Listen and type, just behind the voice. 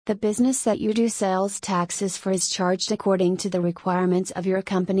The business that you do sales taxes for is charged according to the requirements of your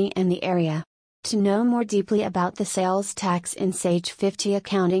company and the area. To know more deeply about the sales tax in Sage 50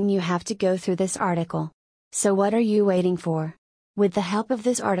 accounting, you have to go through this article. So what are you waiting for? With the help of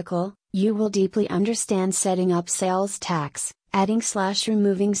this article, you will deeply understand setting up sales tax,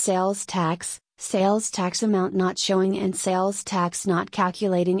 adding/removing sales tax amount not showing and sales tax not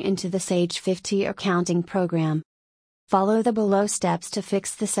calculating into the Sage 50 accounting program. Follow the below steps to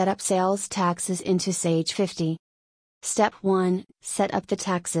fix the setup sales taxes into Sage 50. Step 1. Set up the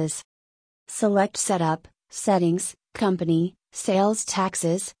taxes. Select Setup, Settings, Company, Sales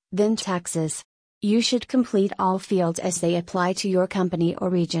Taxes, then Taxes. You should complete all fields as they apply to your company or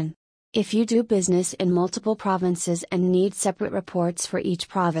region. If you do business in multiple provinces and need separate reports for each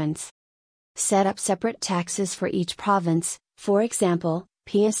province, set up separate taxes for each province, for example,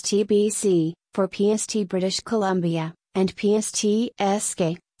 PST BC, for PST British Columbia, and PST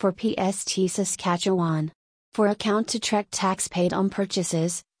SK, for PST Saskatchewan. For account to track tax paid on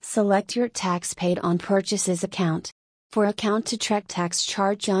purchases, select your tax paid on purchases account. For account to track tax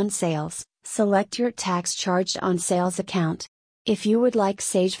charged on sales, select your tax charged on sales account. If you would like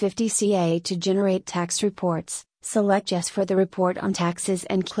Sage 50 CA to generate tax reports, select Yes for the report on taxes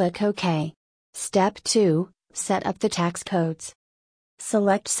and click OK. Step 2. Set up the tax codes.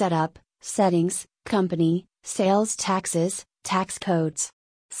 Select Setup, Settings, Company, Sales Taxes, Tax Codes.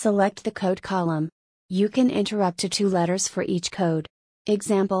 Select the code column. You can enter up to 2 letters for each code.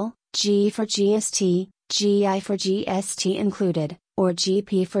 Example, G for GST, GI for GST included, or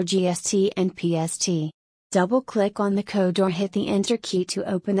GP for GST and PST. Double-click on the code or hit the Enter key to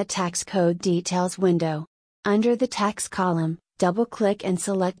open the tax code details window. Under the tax column, double-click and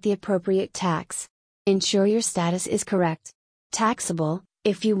select the appropriate tax. Ensure your status is correct. Taxable,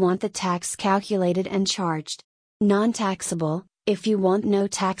 if you want the tax calculated and charged. Non-taxable, if you want no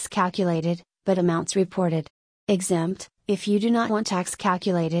tax calculated, but amounts reported. Exempt, if you do not want tax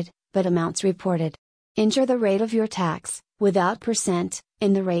calculated, but amounts reported. Enter the rate of your tax, without percent,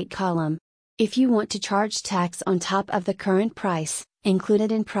 in the rate column. If you want to charge tax on top of the current price,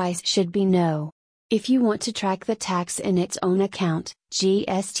 included in price should be no. If you want to track the tax in its own account,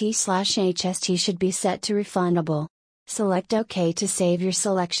 GST/HST should be set to refundable. Select OK to save your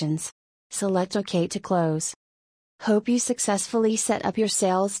selections. Select OK to close. Hope you successfully set up your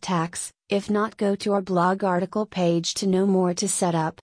sales tax. If not, go to our blog article page to know more to set up.